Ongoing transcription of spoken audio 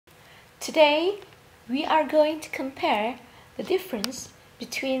Today, we are going to compare the difference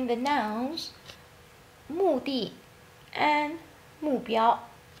between the nouns 目的 and 目标.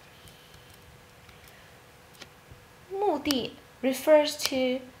 目的 refers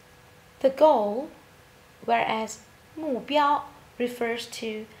to the goal, whereas 目标 refers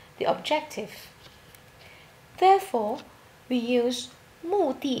to the objective. Therefore, we use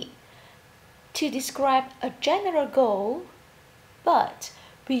目的 to describe a general goal, but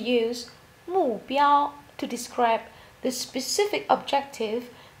we use 目标 to describe the specific objective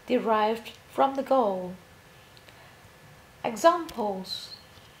derived from the goal. Examples: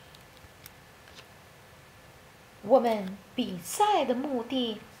 我们比赛的目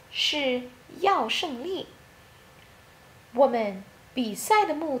的是要胜利。我们比赛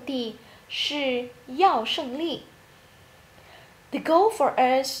的目的是要胜利。The goal for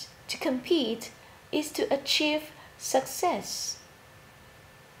us to compete is to achieve success.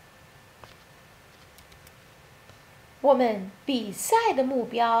 我们比赛的目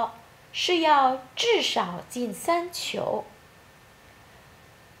标是要至少进3球。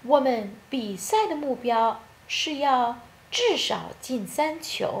我们比赛的目标是要至少进3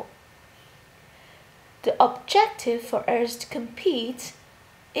球。The objective for us to compete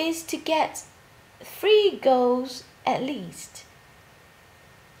is to get 3 goals at least.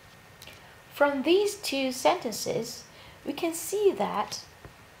 From these two sentences, we can see that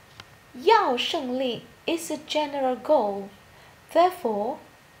要胜利 is a general goal. Therefore,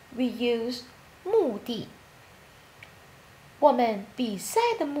 we use 目的。我们比赛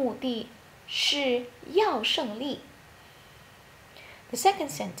的目的是要胜利。The second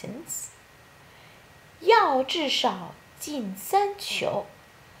sentence, 要至少进3球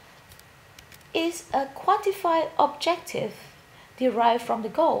is a quantified objective derived from the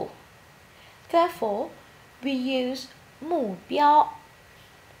goal. Therefore, we use 目标。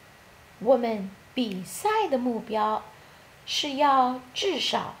我们比赛的目标是要至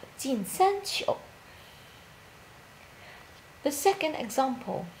少进3球。The second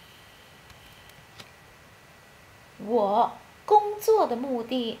example, 我工作的目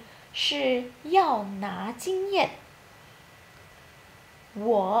的是要拿经验。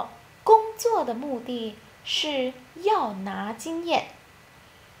我工作的目的是要拿经验。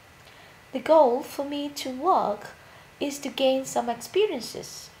The goal for me to work is to gain some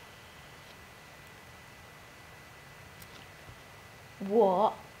experiences.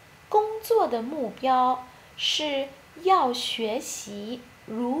 我工作的目标是要学习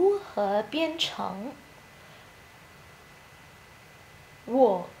如何编程。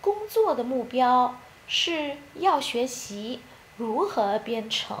我工作的目标是要学习如何编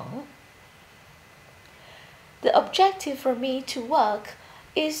程。The objective for me to work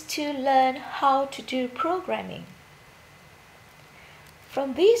is to learn how to do programming.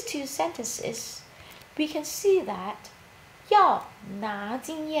 From these two sentences, we can see that 要拿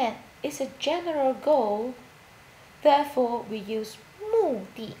经验 is a general goal. Therefore, we use 目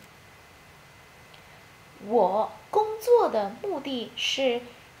的。我工作的目的是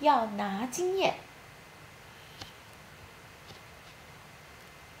要拿经验。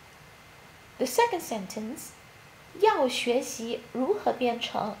The second sentence, 要学习如何编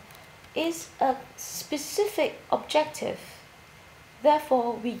程 is a specific objective.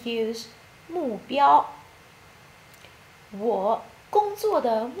 Therefore, we use 目标。我工作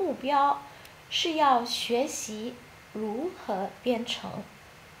的目标是要学习如何编程。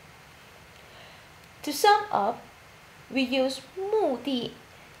To sum up, we use 目的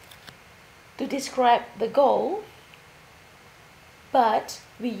to describe the goal, but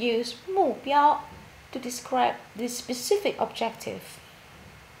we use 目标 to describe the specific objective.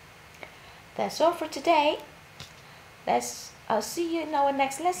 That's all for today. I'll see you in our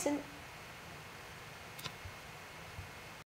next lesson.